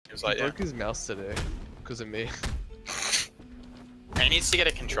He was like, He broke his mouse today because of me. He needs to get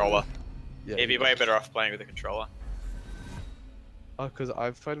a controller. Yeah. He'd be way better off playing with a controller. Oh, because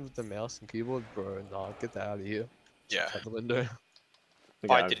I've played with the mouse and keyboard, bro. Nah, get that out of here. Yeah. Out the window.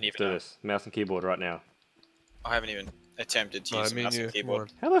 Okay, I didn't even do know. this. Mouse and keyboard right now. I haven't even attempted to No, use I a mean mouse you. and Come keyboard. on.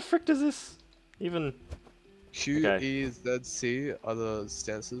 How the frick does this even... Q, Okay. E, Z, C are the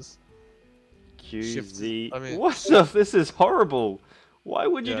stances. Q, Shift- Z... I mean- What the... This is horrible. Why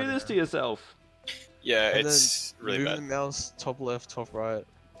would you Yeah, do this yeah. to yourself? Yeah, And it's then really move bad. the mouse top left, top right,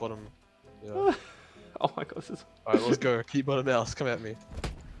 bottom. Yeah. Oh my god, this is... Alright, let's go. Keyboard and mouse, come at me.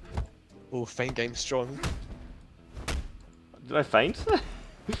 Oh, feint game strong. Did I faint?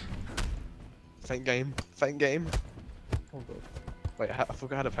 Feint game. Feint game. Oh god. Wait, I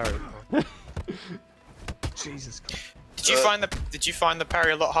forgot how to parry. Oh. Jesus Christ. Did you find the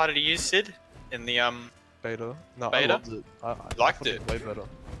parry a lot harder to use, Sid? In the Beta. No, I Beta? loved it. I Liked thought it? Way better.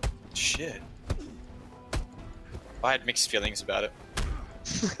 shit. I had mixed feelings about it.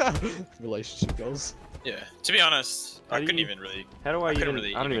 Relationship goals. Yeah. To be honest, How I do couldn't you- even really. How do I couldn't even...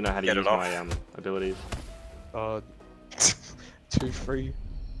 really I don't even know how to get use it off. my abilities. 2, 3,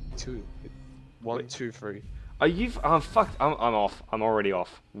 2, 1, Wait. 2, 3. Are you... fuck. I'm off. I'm already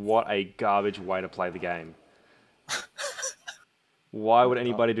off. What a garbage way to play the game. Why would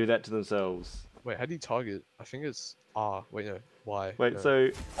anybody do that to themselves? Wait, how do you target? I think it's R. Wait, no. Y. Wait, no. so...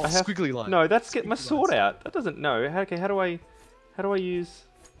 Oh, I have... squiggly line. No, that's get my Squiggly sword lines. out. That doesn't... No. Okay, how do I... How do I use...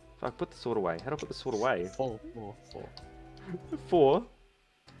 Fuck, put the sword away. How do I put the sword away? 4. 4?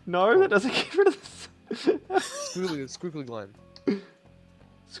 No, that doesn't get rid of this. Squiggly line.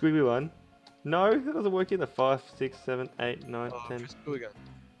 Squiggly line. No, that doesn't work either. 5, 6, 7, 8, 9, 10. Press blue again.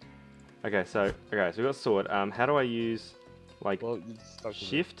 Okay, so we got sword. How do I use like Well, you stuck with it.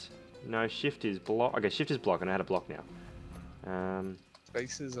 shift? No, shift is block. Okay, shift is block. I know how to block now.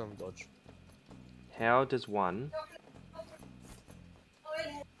 Space is dodge. How does one?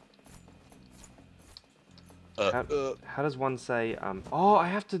 How does one say? Oh, I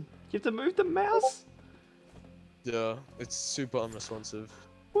have to. You have to move the mouse. Yeah, it's super unresponsive.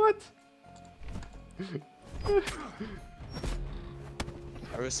 What?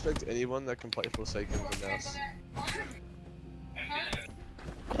 I respect anyone that can play Forsaken with a mouse.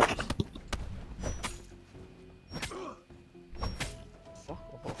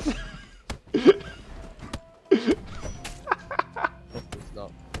 Fuck off. What is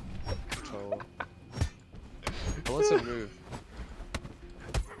not? Controller. I want to move.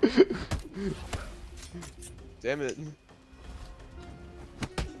 Damn it.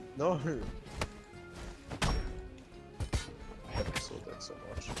 No. I hate my sword deck so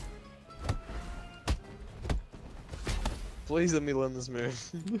much. Please let me learn this move.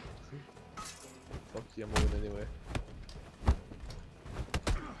 Fuck you, I'm moving anyway.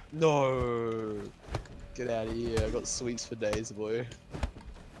 No! Get out of here, I got sweets for days, boy.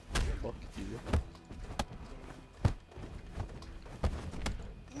 Fuck you.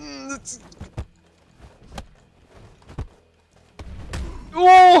 That's...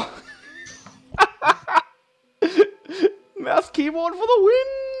 Oh! Mouse keyboard for the win!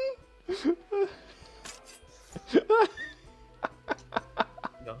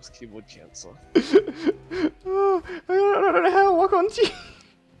 Mouse keyboard cancer. Oh, I don't know how to lock onto you.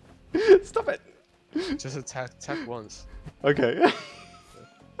 Stop it. Just attack once. Okay.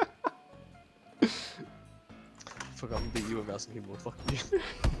 Fuck, I'm gonna beat you with mouse and keyboard, fuck you.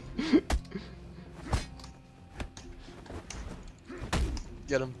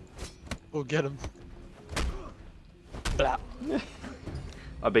 Get him. Oh, get him. Blah.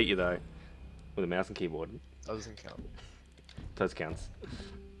 I beat you though. With a mouse and keyboard. That doesn't count. Toes counts.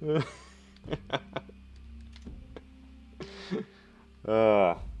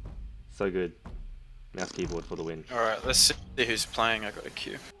 So good. Mouse keyboard for the win. Alright, let's see who's playing. I got a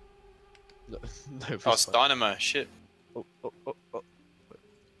queue. No, no, Oh, it's Dynamo. Shit.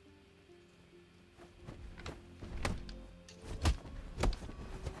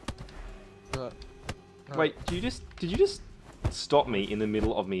 Oh. Wait, did you just stop me in the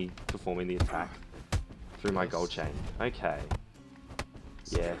middle of me performing the attack? Through my Yes. gold chain. Okay.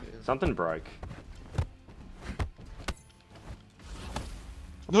 Yeah, something broke.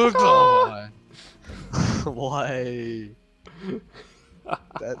 No, God! Why?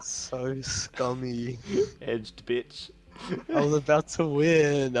 That's so scummy. Edged bitch. I was about to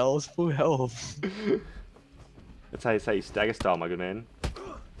win. I was full health. That's how you say stagger style, my good man.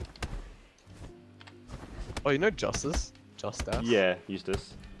 Oh, you know Justice? Justice? Yeah,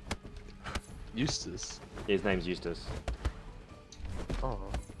 Eustace. Eustace. Yeah, his name's Eustace. Oh.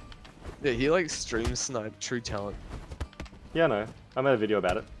 Yeah, he like stream snipe True Talent. Yeah, I know. I made a video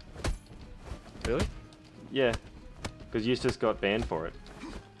about it. Really? Yeah. Because Eustace got banned for it.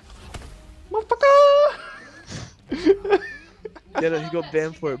 Motherfucker! Yeah, no, he got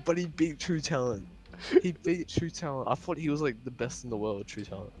banned for it, but he beat True Talent. He beat True Talent. I thought he was like the best in the world, True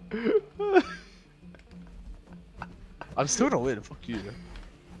Talent. I'm still gonna win, fuck you.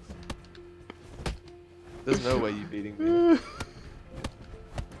 There's no way you beating me.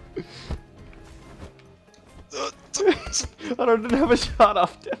 I didn't have a shot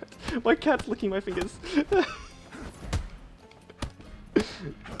off, damn it. My cat's licking my fingers.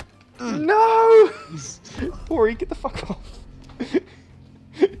 No! Ori, get the fuck off.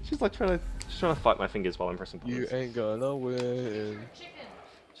 She's like trying to fight my fingers while I'm pressing pause. You ain't gonna win.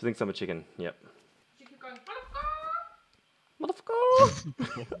 She thinks I'm a chicken, yep. She keep going,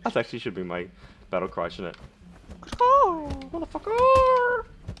 motherfucker! That actually should be my battle cry, shouldn't it? Motherfucker!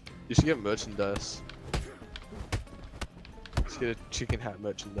 You should get merchandise. Let's get a chicken hat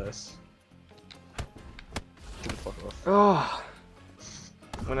merchandise. Get the fuck off. Oh,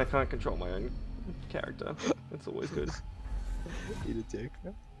 when I can't control my own character, that's always good. Eat a dick.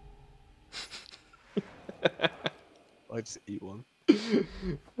 I just eat one.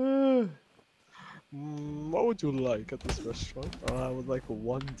 What would you like at this restaurant? I would like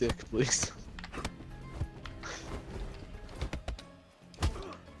one dick, please.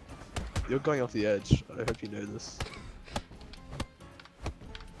 You're going off the edge. I hope you know this.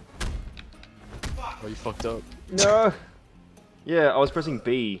 Oh, you fucked up. No! Yeah, I was pressing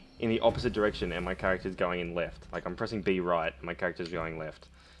B in the opposite direction and my character's going in left. Like, I'm pressing B right and my character's going left.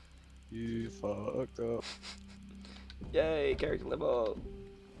 You fucked up. Yay, character level!